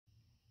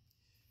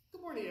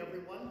Good morning,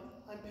 everyone.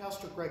 I'm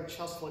Pastor Greg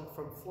Cheslick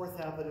from 4th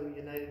Avenue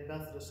United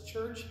Methodist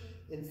Church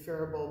in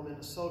Faribault,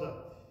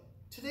 Minnesota.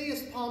 Today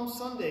is Palm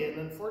Sunday,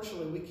 and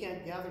unfortunately we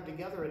can't gather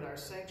together in our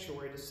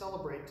sanctuary to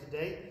celebrate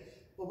today,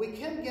 but we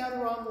can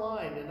gather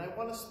online, and I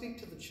want to speak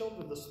to the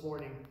children this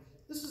morning.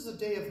 This is a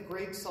day of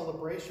great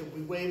celebration.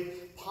 We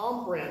wave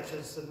palm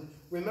branches and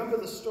remember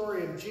the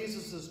story of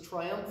Jesus'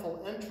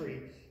 triumphal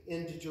entry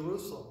into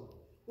Jerusalem.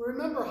 We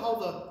remember how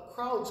the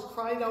crowds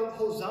cried out,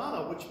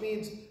 "Hosanna," which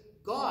means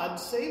God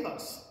save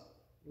us.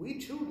 We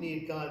too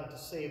need God to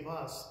save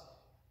us.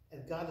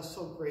 And God is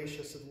so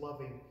gracious and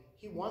loving.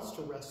 He wants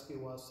to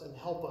rescue us and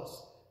help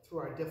us through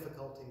our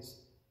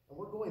difficulties. And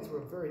we're going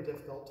through a very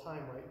difficult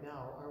time right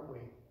now, aren't we?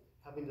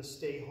 Having to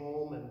stay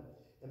home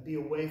and be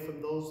away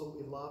from those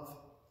that we love.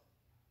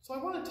 So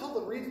I want to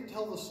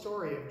tell the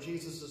story of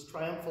Jesus'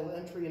 triumphal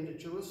entry into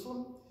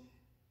Jerusalem.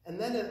 And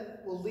then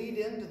it will lead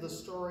into the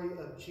story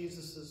of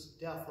Jesus'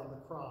 death on the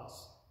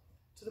cross.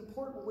 It's an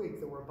important week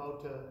that we're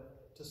about to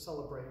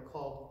celebrate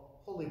called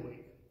Holy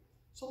Week.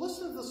 So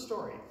listen to the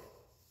story.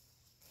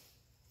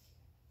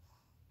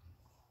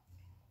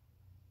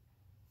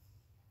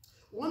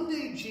 One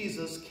day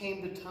Jesus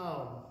came to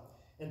town,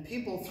 and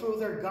people threw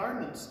their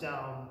garments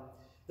down.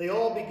 They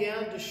all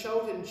began to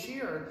shout and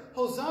cheer,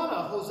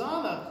 "Hosanna,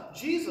 Hosanna,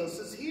 Jesus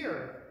is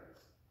here."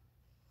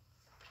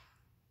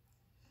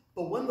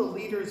 But when the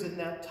leaders in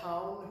that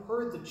town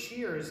heard the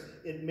cheers,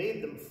 it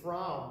made them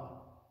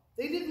frown.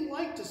 They didn't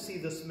like to see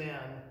this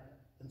man,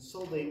 and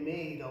so they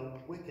made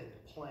a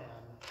wicked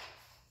plan.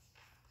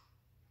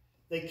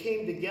 They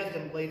came to get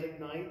him late at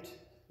night,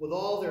 with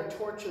all their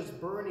torches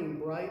burning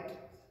bright.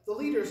 The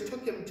leaders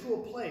took him to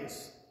a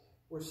place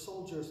where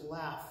soldiers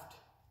laughed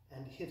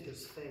and hid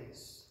his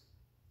face.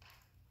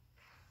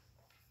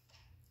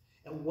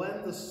 And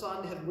when the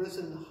sun had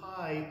risen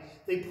high,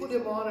 they put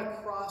him on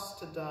a cross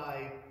to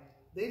die.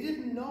 They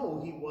didn't know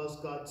he was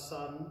God's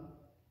son,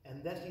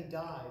 and that he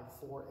died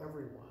for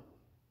everyone.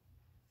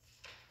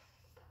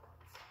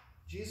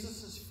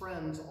 Jesus'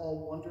 friends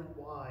all wondered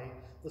why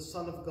the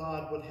Son of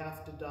God would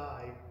have to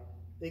die.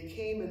 They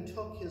came and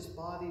took his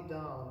body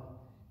down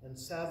and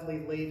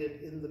sadly laid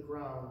it in the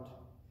ground.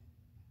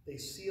 They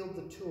sealed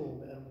the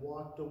tomb and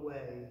walked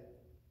away.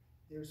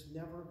 There's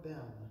never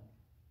been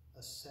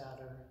a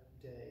sadder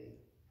day.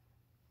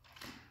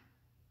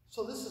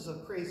 So this is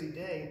a crazy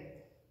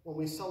day when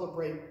we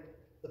celebrate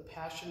the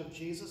Passion of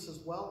Jesus as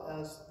well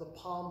as the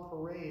Palm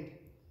Parade.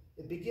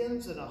 It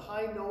begins in a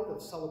high note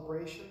of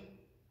celebration,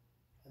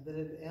 and then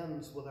it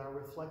ends with our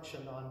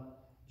reflection on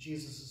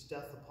Jesus'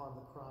 death upon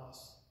the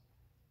cross.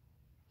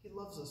 He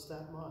loves us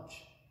that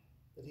much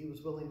that he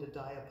was willing to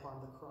die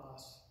upon the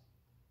cross.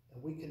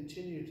 And we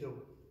continue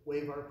to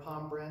wave our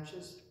palm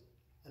branches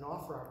and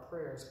offer our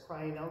prayers,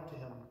 crying out to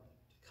him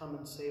to come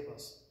and save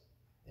us.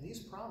 And he's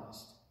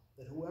promised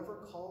that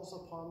whoever calls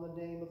upon the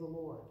name of the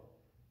Lord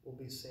will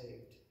be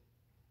saved.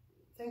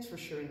 Thanks for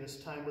sharing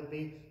this time with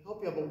me. I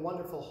hope you have a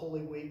wonderful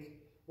Holy Week.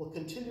 We'll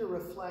continue to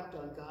reflect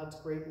on God's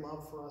great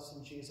love for us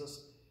in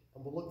Jesus,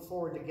 and we'll look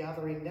forward to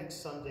gathering next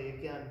Sunday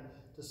again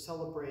to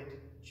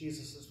celebrate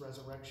Jesus'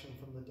 resurrection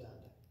from the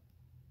dead.